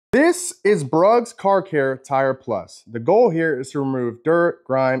This is Brug's Car Care Tire Plus. The goal here is to remove dirt,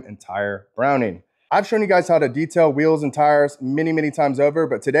 grime, and tire browning. I've shown you guys how to detail wheels and tires many times over,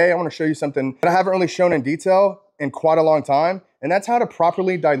 but today I want to show you something that I haven't really shown in detail in quite a long time, and that's how to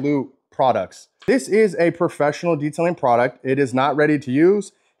properly dilute products. This is a professional detailing product. It is not ready to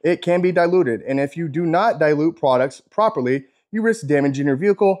use. It can be diluted, and if you do not dilute products properly, you risk damaging your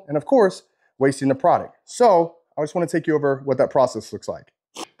vehicle and, of course, wasting the product. So I just want to take you over what that process looks like.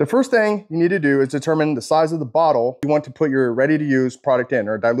 The first thing you need to do is determine the size of the bottle you want to put your ready-to-use product in,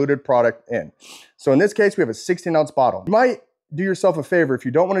 or diluted product in. So in this case, we have a 16-ounce bottle. You might do yourself a favor. If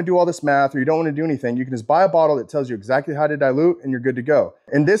you don't want to do all this math or you don't want to do anything, you can just buy a bottle that tells you exactly how to dilute and you're good to go.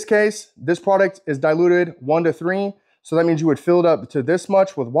 In this case, this product is diluted 1 to 3. So that means you would fill it up to this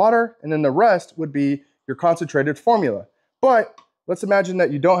much with water, and then the rest would be your concentrated formula. But let's imagine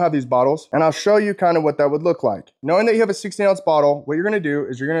that you don't have these bottles, and I'll show you kind of what that would look like. Knowing that you have a 16-ounce bottle, what you're gonna do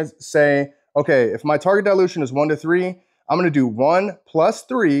is you're gonna say, okay, if my target dilution is 1 to 3, I'm gonna do 1 plus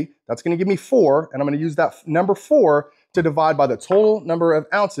 3, that's gonna give me 4, and I'm gonna use that number 4 to divide by the total number of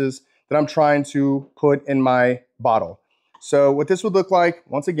ounces that I'm trying to put in my bottle. So what this would look like,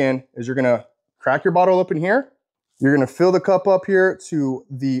 once again, is you're gonna crack your bottle open here. You're gonna fill the cup up here to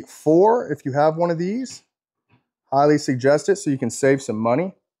the 4 if you have one of these. Highly suggest it so you can save some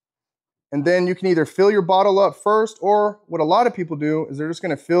money. And then you can either fill your bottle up first, or what a lot of people do is they're just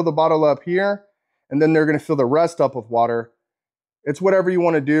gonna fill the bottle up here, and then they're gonna fill the rest up with water. It's whatever you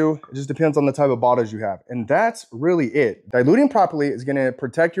wanna do. It just depends on the type of bottles you have. And that's really it. Diluting properly is gonna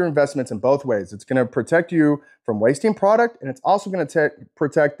protect your investments in both ways. It's gonna protect you from wasting product, and it's also gonna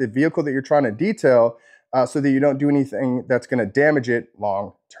protect the vehicle that you're trying to detail so that you don't do anything that's gonna damage it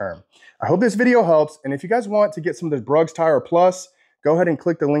long term. I hope this video helps, and if you guys want to get some of this Brug's Tire Plus, go ahead and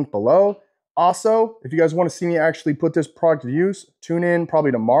click the link below. Also, if you guys want to see me actually put this product to use, tune in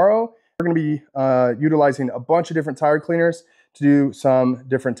probably tomorrow. We're gonna be utilizing a bunch of different tire cleaners to do some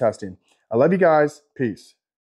different testing. I love you guys, peace.